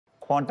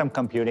Quantum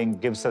computing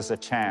gives us a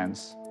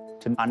chance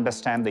to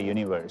understand the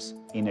universe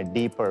in a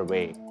deeper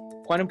way.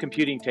 Quantum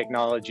computing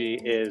technology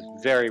is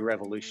very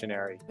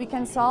revolutionary. We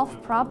can solve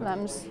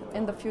problems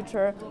in the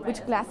future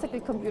which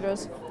classical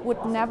computers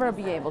would never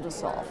be able to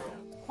solve.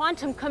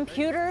 Quantum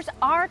computers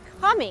are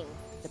coming.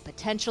 The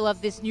potential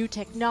of this new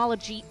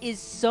technology is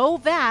so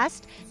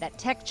vast that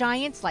tech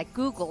giants like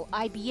Google,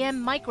 IBM,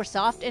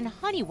 Microsoft, and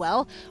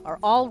Honeywell are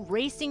all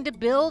racing to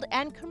build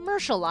and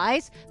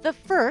commercialize the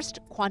first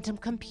quantum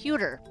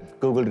computer.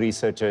 Google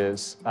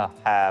researchers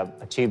have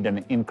achieved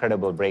an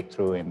incredible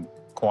breakthrough in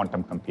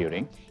quantum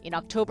computing. In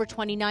October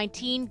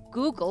 2019,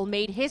 Google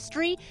made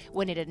history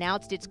when it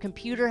announced its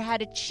computer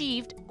had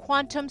achieved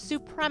quantum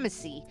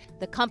supremacy.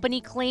 The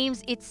company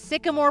claims its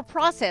Sycamore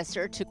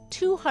processor took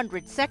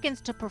 200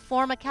 seconds to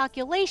perform a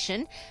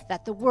calculation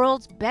that the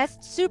world's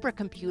best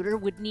supercomputer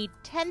would need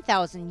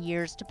 10,000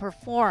 years to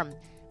perform.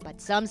 But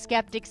some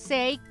skeptics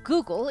say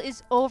Google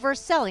is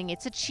overselling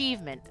its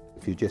achievement.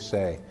 If you just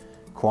say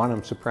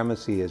quantum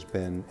supremacy has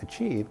been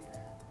achieved,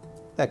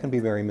 that can be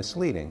very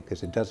misleading,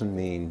 because it doesn't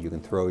mean you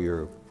can throw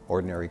your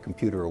ordinary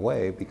computer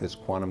away because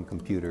quantum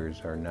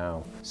computers are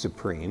now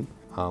supreme.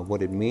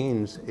 What it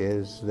means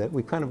is that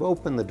we kind of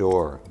opened the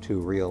door to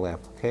real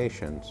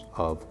applications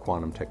of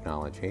quantum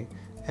technology,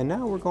 and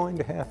now we're going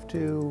to have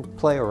to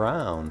play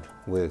around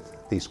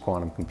with these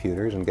quantum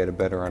computers and get a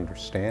better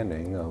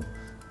understanding of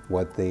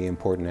what the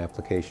important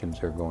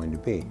applications are going to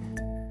be.